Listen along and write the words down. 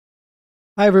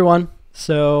Hi everyone.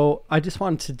 So I just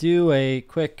wanted to do a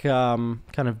quick kind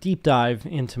of deep dive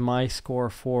into my score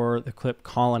for the clip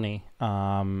Colony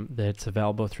that's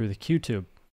available through the QTube.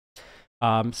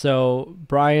 So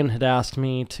Brian had asked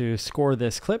me to score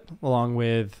this clip along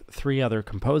with 3 other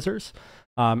composers.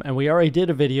 And we already did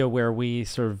a video where we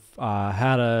sort of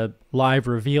had a live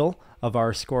reveal of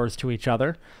our scores to each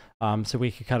other, so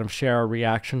we could kind of share our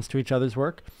reactions to each other's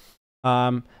work.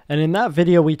 And in that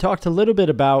video, we talked a little bit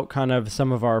about kind of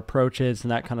some of our approaches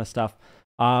and that kind of stuff.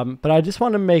 But I just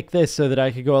want to make this so that I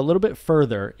could go a little bit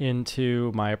further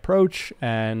into my approach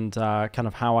and kind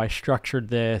of how I structured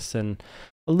this and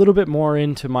a little bit more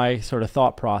into my sort of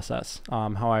thought process,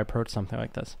 how I approach something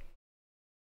like this.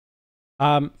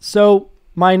 So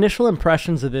my initial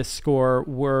impressions of this score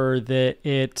were that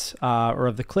or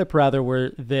of the clip rather,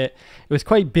 were that it was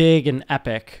quite big and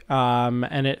epic,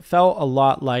 and it felt a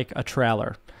lot like a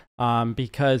trailer.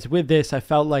 Because with this, I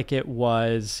felt like it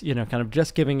was, kind of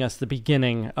just giving us the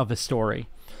beginning of a story.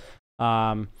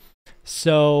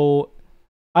 So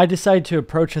I decided to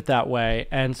approach it that way,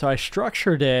 and so I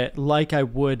structured it like I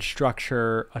would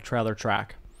structure a trailer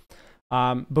track.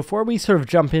 Before we sort of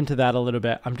jump into that a little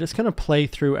bit, I'm just going to play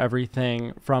through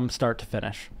everything from start to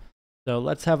finish. So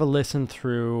let's have a listen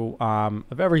through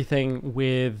of everything,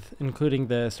 with including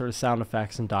the sort of sound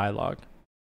effects and dialogue.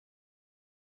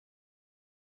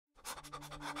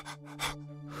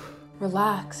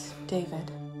 Relax,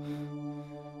 David.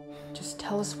 Just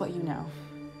tell us what you know.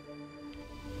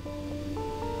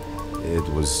 It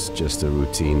was just a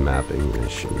routine mapping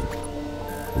mission.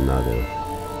 Another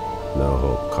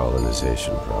no-hope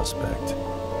colonization prospect.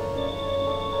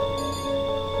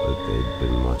 But they'd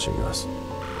been watching us,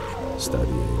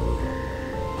 studying,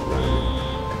 learning.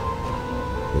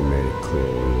 They made it clear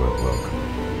we weren't welcome.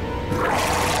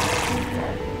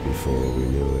 Before we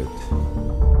knew it,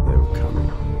 they were coming.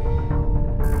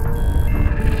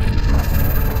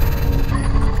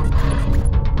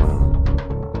 Well,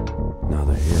 now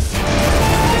they're here.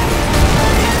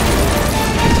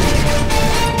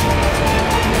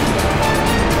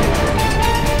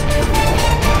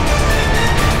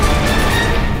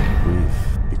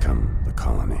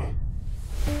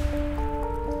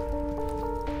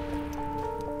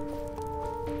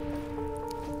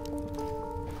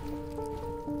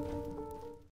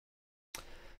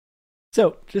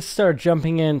 So just start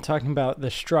jumping in, talking about the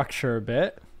structure a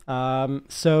bit.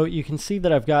 So you can see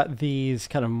that I've got these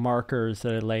kind of markers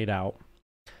that I laid out.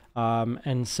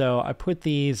 And so I put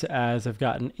these as I've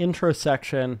got an intro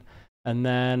section, and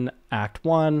then Act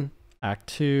 1, Act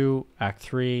 2, Act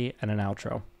 3, and an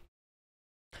outro.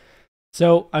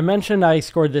 So I mentioned I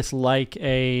scored this like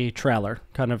a trailer,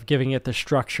 kind of giving it the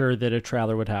structure that a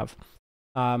trailer would have.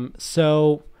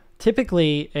 So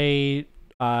typically a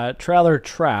trailer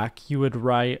track you would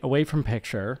write away from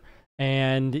picture,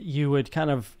 and you would kind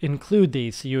of include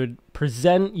these. So you would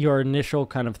present your initial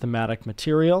kind of thematic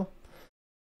material.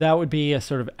 That would be a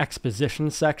sort of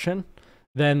exposition section.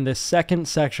 Then the second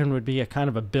section would be a kind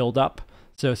of a build-up,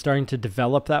 so starting to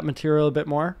develop that material a bit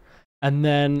more. And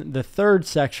then the third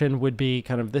section would be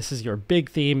kind of, this is your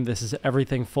big theme, this is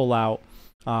everything full out,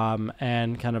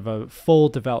 and kind of a full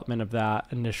development of that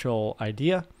initial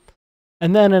idea.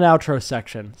 And then an outro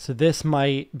section. So this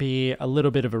might be a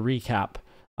little bit of a recap,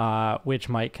 which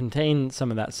might contain some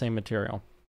of that same material.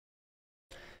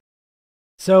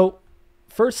 So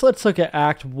first, let's look at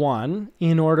Act 1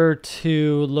 in order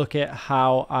to look at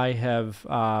how I have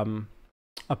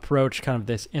approached kind of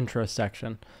this intro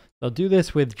section. I'll do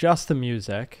this with just the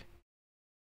music.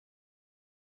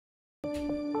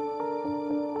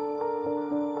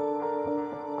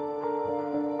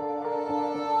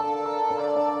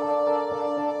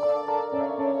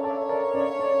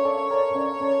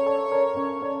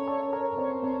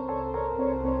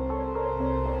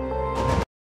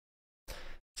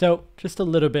 So just a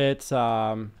little bit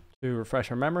to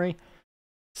refresh our memory.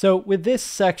 So with this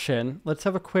section, let's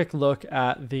have a quick look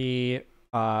at the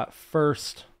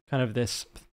first kind of this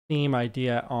theme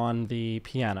idea on the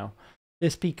piano.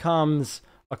 This becomes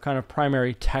a kind of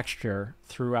primary texture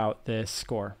throughout this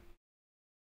score.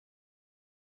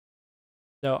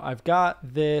 So I've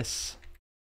got this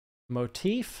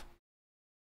motif.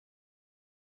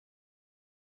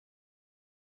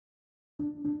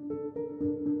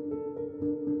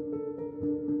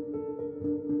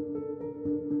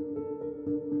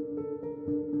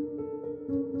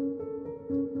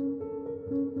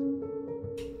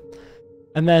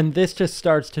 And then this just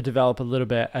starts to develop a little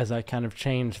bit as I kind of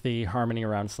change the harmony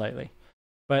around slightly.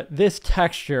 But this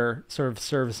texture sort of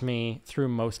serves me through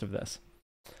most of this.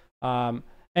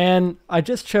 And I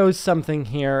just chose something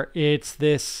here. It's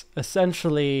this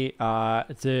essentially,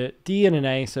 it's a D and an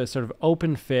A, so sort of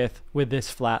open fifth with this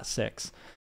flat six.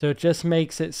 So it just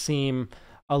makes it seem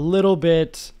a little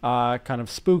bit kind of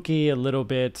spooky, a little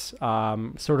bit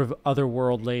sort of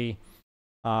otherworldly.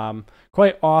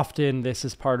 Quite often this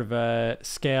is part of a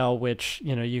scale which,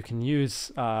 you know, you can use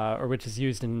or which is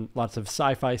used in lots of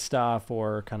sci-fi stuff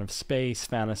or kind of space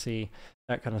fantasy,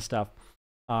 that kind of stuff.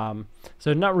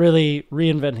 So not really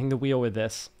reinventing the wheel with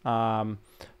this,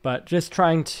 but just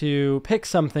trying to pick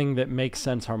something that makes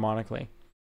sense harmonically.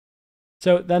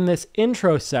 So then this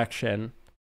intro section,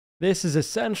 this is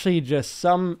essentially just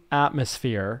some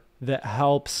atmosphere that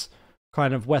helps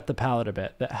kind of wet the palate a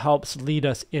bit, that helps lead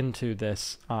us into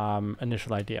this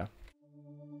initial idea.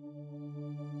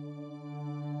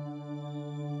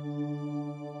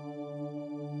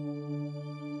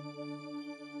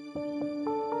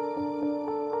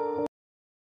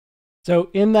 So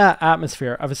in that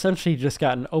atmosphere, I've essentially just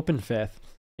got an open fifth.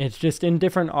 It's just in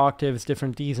different octaves,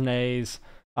 different Ds and As,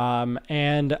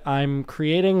 and I'm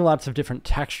creating lots of different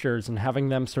textures and having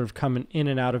them sort of come in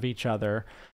and out of each other,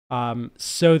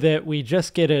 so that we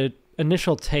just get an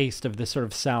initial taste of this sort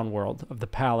of sound world of the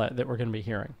palette that we're going to be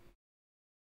hearing.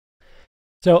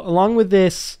 So along with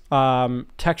this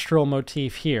textural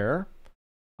motif here,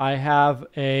 I have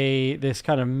this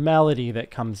kind of melody that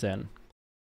comes in.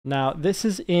 Now, this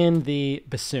is in the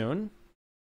bassoon.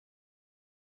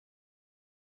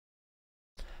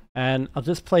 And I'll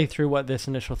just play through what this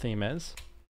initial theme is.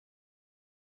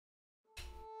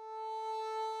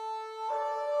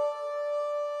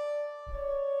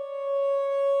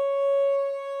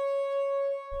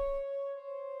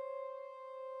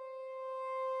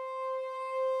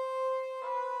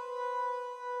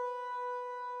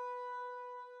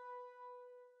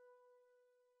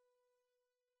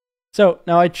 So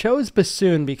now I chose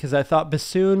bassoon because I thought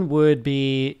bassoon would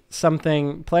be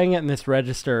something, playing it in this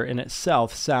register in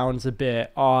itself sounds a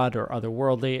bit odd or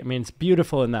otherworldly. I mean, it's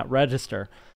beautiful in that register,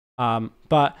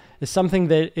 but it's something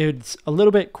that it's a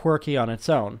little bit quirky on its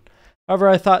own. However,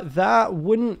 I thought that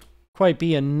wouldn't quite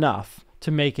be enough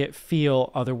to make it feel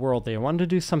otherworldly. I wanted to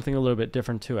do something a little bit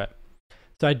different to it.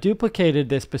 So I duplicated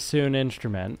this bassoon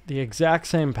instrument, the exact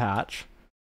same patch,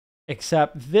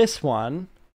 except this one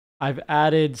I've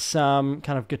added some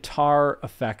kind of guitar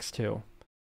effects to.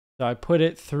 So I put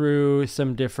it through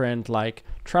some different like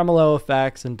tremolo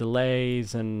effects and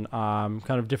delays and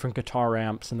kind of different guitar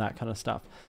amps and that kind of stuff.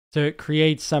 So it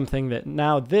creates something that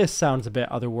now this sounds a bit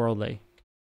otherworldly.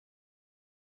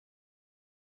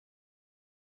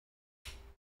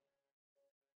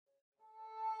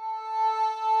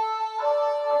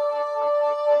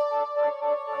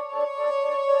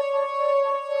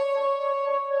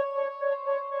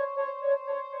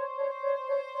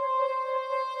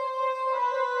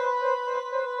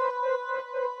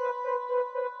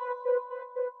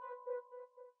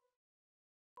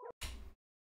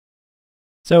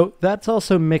 So that's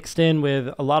also mixed in with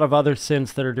a lot of other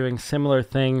synths that are doing similar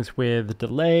things with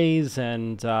delays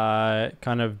and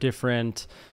kind of different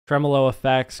tremolo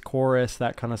effects, chorus,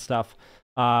 that kind of stuff.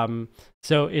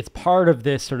 So it's part of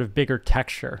this sort of bigger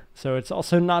texture. So it's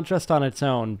also not just on its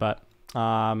own, but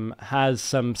has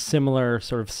some similar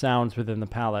sort of sounds within the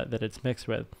palette that it's mixed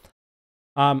with.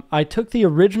 I took the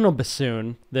original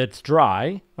bassoon that's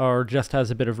dry, or just has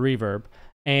a bit of reverb,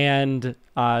 and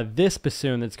this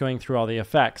bassoon that's going through all the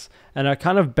effects. And I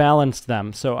kind of balanced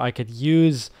them so I could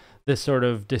use this sort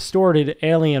of distorted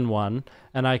alien one,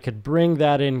 and I could bring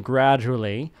that in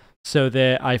gradually so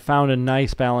that I found a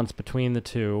nice balance between the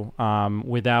two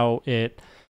without it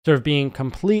sort of being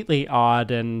completely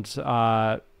odd and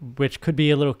which could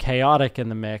be a little chaotic in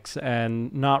the mix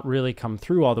and not really come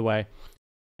through all the way.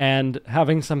 And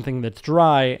having something that's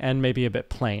dry and maybe a bit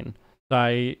plain. So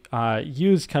I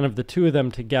used kind of the two of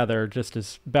them together just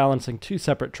as balancing two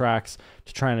separate tracks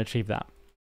to try and achieve that.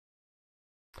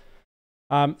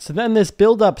 So then this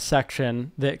build-up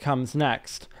section that comes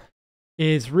next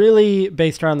is really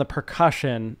based around the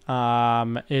percussion.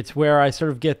 It's where I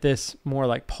sort of get this more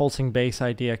like pulsing bass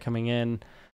idea coming in.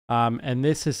 And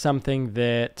this is something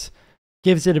that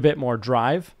gives it a bit more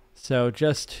drive. So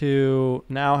just to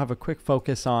now have a quick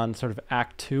focus on sort of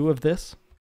Act 2 of this.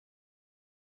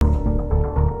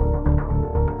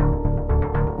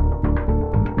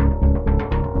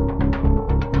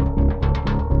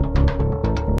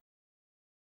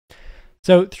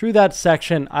 So through that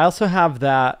section, I also have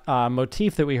that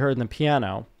motif that we heard in the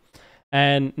piano.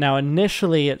 And now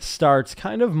initially it starts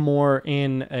kind of more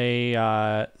in a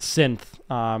synth,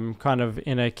 kind of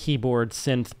in a keyboard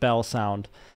synth bell sound.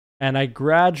 And I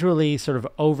gradually sort of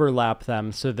overlap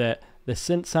them so that the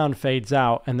synth sound fades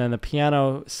out, and then the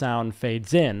piano sound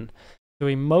fades in. So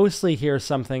we mostly hear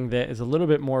something that is a little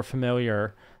bit more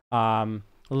familiar, a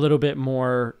little bit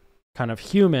more kind of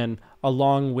human,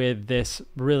 along with this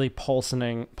really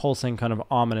pulsing kind of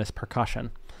ominous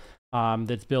percussion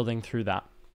that's building through that.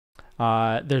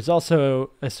 There's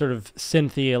also a sort of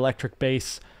synthy electric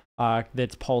bass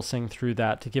that's pulsing through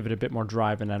that to give it a bit more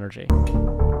drive and energy.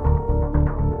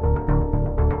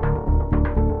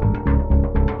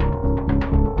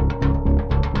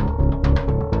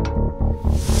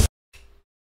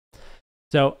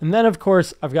 So, and then of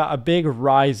course, I've got a big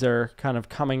riser kind of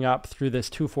coming up through this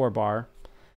 2/4 bar.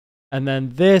 And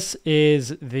then this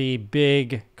is the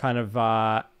big kind of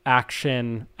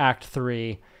action, Act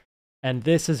 3. And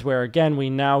this is where, again, we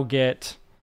now get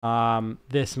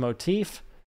this motif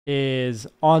is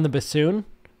on the bassoon,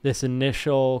 this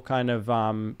initial kind of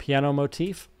piano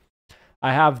motif.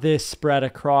 I have this spread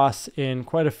across in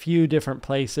quite a few different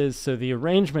places, so the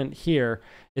arrangement here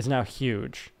is now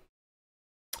huge.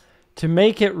 To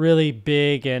make it really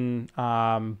big and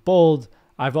bold,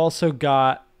 I've also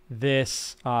got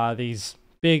this these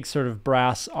big sort of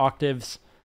brass octaves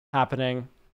happening.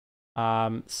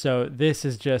 So this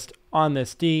is just on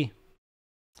this D.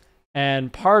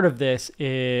 And part of this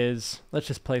is, let's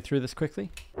just play through this quickly.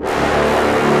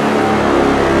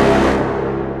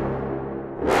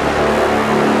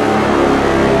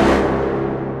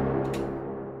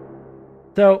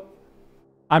 So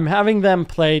I'm having them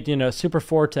played, you know, super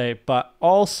forte, but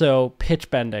also pitch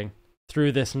bending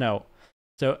through this note.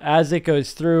 So as it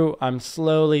goes through, I'm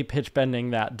slowly pitch bending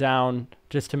that down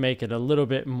just to make it a little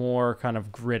bit more kind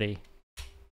of gritty.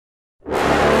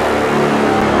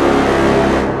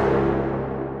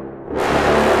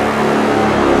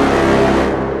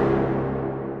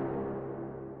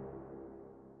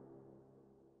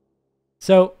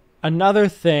 So another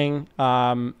thing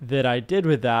that I did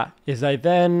with that is I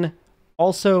then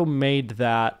also made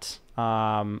that,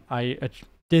 I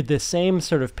did the same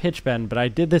sort of pitch bend, but I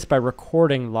did this by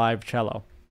recording live cello.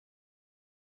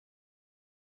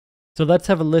 So let's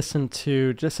have a listen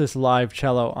to just this live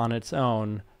cello on its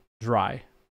own, dry.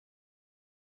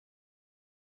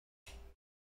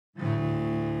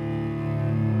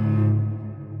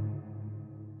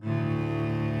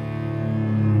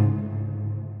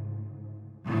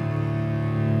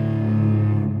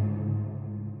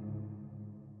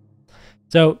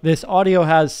 So this audio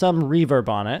has some reverb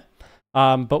on it,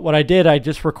 but what I did, I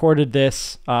just recorded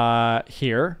this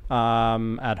here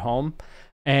at home,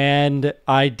 and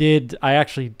I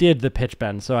actually did the pitch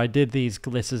bend. So I did these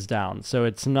glisses down. So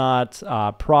it's not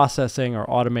processing or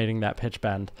automating that pitch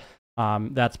bend.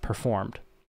 That's performed.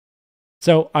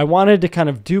 So I wanted to kind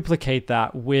of duplicate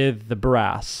that with the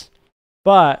brass,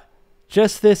 but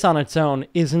just this on its own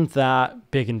isn't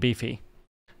that big and beefy.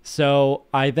 So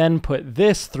I then put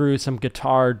this through some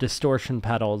guitar distortion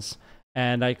pedals,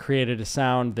 and I created a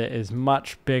sound that is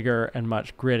much bigger and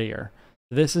much grittier.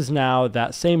 This is now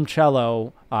that same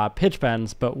cello pitch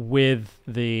bends, but with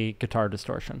the guitar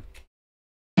distortion.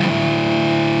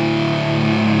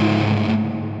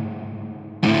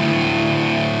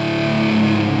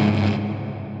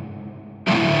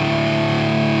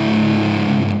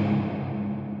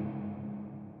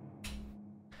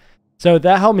 So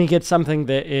that helped me get something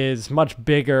that is much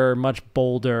bigger, much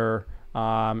bolder,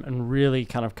 and really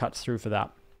kind of cuts through for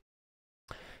that.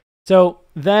 So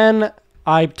then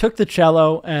I took the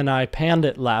cello and I panned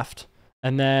it left,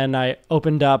 and then I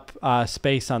opened up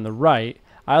space on the right.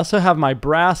 I also have my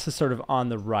brass is sort of on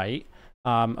the right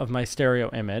of my stereo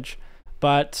image,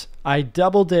 but I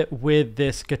doubled it with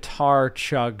this guitar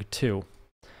chug too.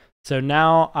 So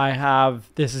now I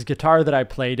have, this is guitar that I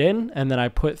played in, and then I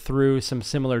put through some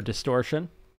similar distortion.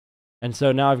 And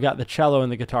so now I've got the cello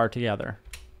and the guitar together.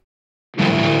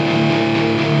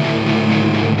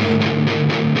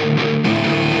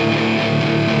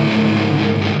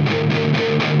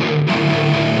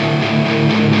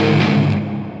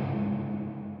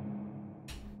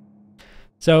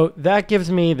 So that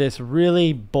gives me this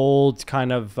really bold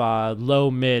kind of low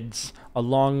mids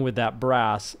along with that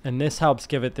brass, and this helps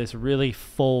give it this really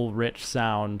full, rich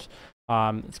sound.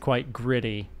 It's quite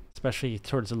gritty, especially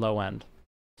towards the low end.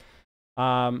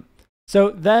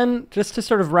 So then, just to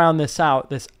sort of round this out,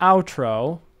 this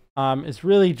outro is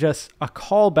really just a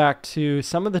callback to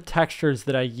some of the textures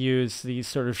that I use, these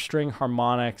sort of string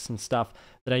harmonics and stuff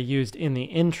that I used in the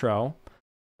intro,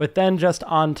 but then just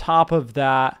on top of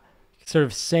that, sort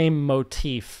of same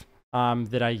motif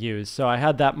that I use. So I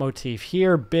had that motif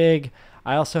here, big.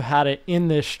 I also had it in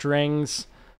the strings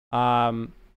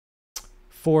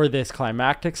for this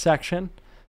climactic section.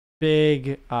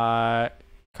 Big,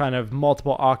 kind of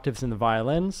multiple octaves in the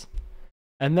violins.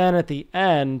 And then at the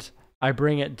end, I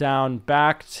bring it down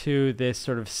back to this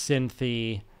sort of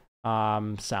synthy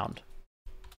sound.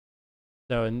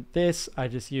 So in this, I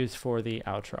just use for the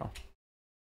outro.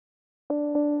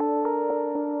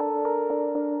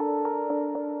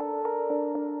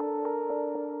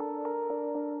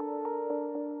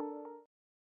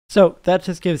 So that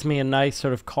just gives me a nice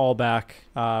sort of callback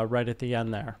right at the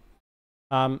end there.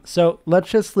 So let's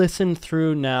just listen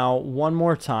through now one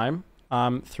more time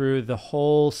through the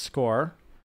whole score.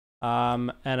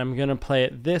 And I'm going to play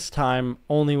it this time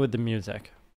only with the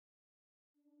music.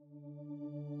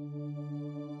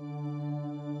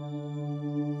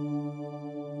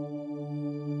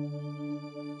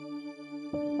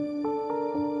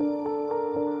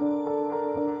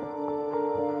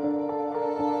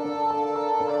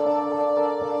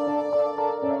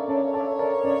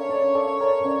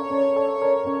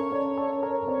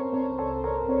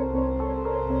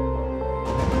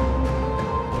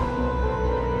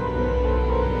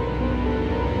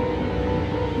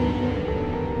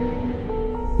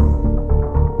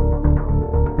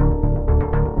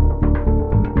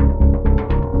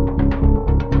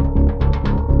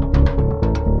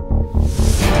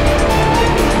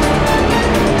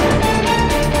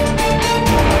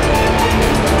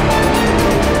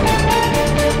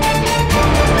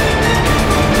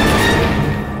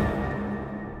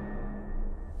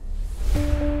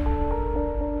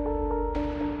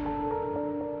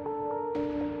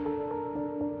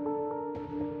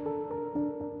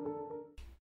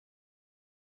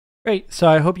 Great. So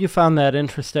I hope you found that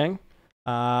interesting.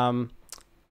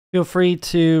 Feel free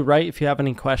to write if you have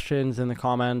any questions in the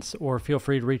comments, or feel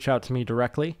free to reach out to me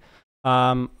directly.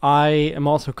 I am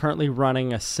also currently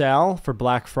running a sale for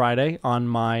Black Friday on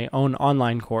my own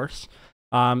online course.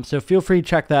 So feel free to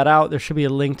check that out. There should be a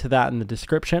link to that in the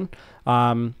description.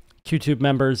 QTube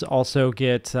members also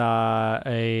get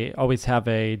always have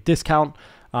a discount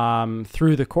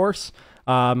through the course.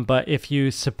 But if you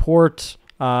support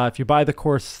if you buy the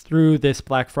course through this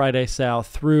Black Friday sale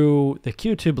through the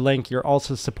QTube link, you're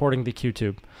also supporting the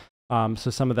QTube. So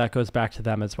some of that goes back to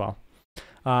them as well.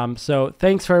 So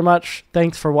thanks very much.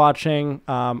 Thanks for watching.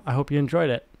 I hope you enjoyed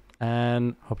it,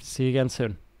 and hope to see you again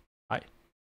soon.